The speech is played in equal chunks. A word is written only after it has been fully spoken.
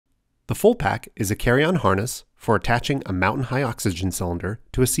The full pack is a carry-on harness for attaching a mountain-high oxygen cylinder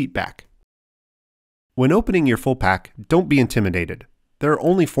to a seat back. When opening your full pack, don't be intimidated. There are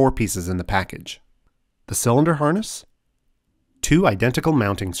only 4 pieces in the package: the cylinder harness, 2 identical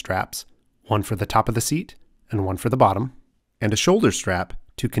mounting straps, one for the top of the seat and one for the bottom, and a shoulder strap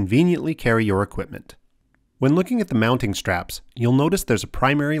to conveniently carry your equipment. When looking at the mounting straps, you'll notice there's a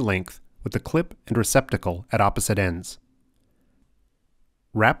primary length with a clip and receptacle at opposite ends.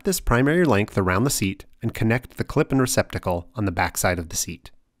 Wrap this primary length around the seat and connect the clip and receptacle on the back side of the seat.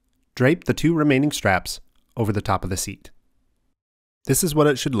 Drape the 2 remaining straps over the top of the seat. This is what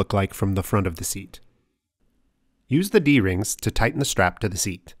it should look like from the front of the seat. Use the D-rings to tighten the strap to the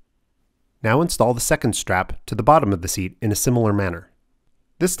seat. Now install the second strap to the bottom of the seat in a similar manner.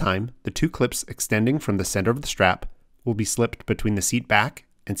 This time, the 2 clips extending from the center of the strap will be slipped between the seat back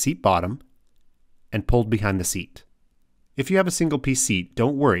and seat bottom and pulled behind the seat. If you have a single-piece seat,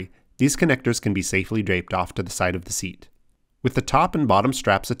 don't worry, these connectors can be safely draped off to the side of the seat. With the top and bottom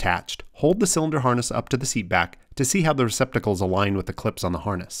straps attached, hold the cylinder harness up to the seat back to see how the receptacles align with the clips on the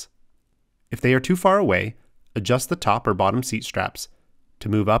harness. If they are too far away, adjust the top or bottom seat straps to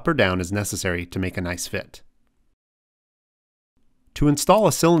move up or down as necessary to make a nice fit. To install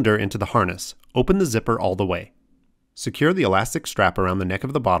a cylinder into the harness, open the zipper all the way. Secure the elastic strap around the neck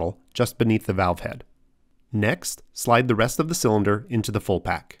of the bottle just beneath the valve head. Next, slide the rest of the cylinder into the full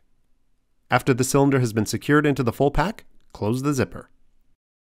pack. After the cylinder has been secured into the full pack, close the zipper.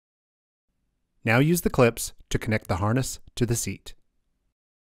 Now use the clips to connect the harness to the seat.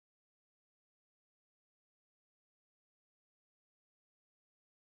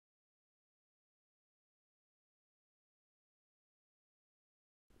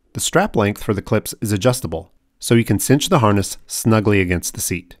 The strap length for the clips is adjustable, so you can cinch the harness snugly against the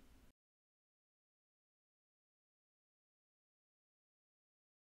seat.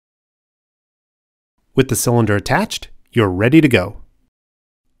 With the cylinder attached, you're ready to go.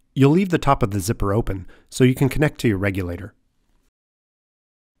 You'll leave the top of the zipper open so you can connect to your regulator.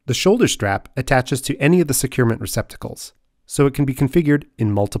 The shoulder strap attaches to any of the securement receptacles, so it can be configured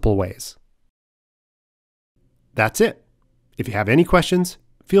in multiple ways. That's it. If you have any questions,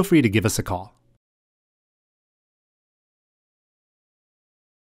 feel free to give us a call.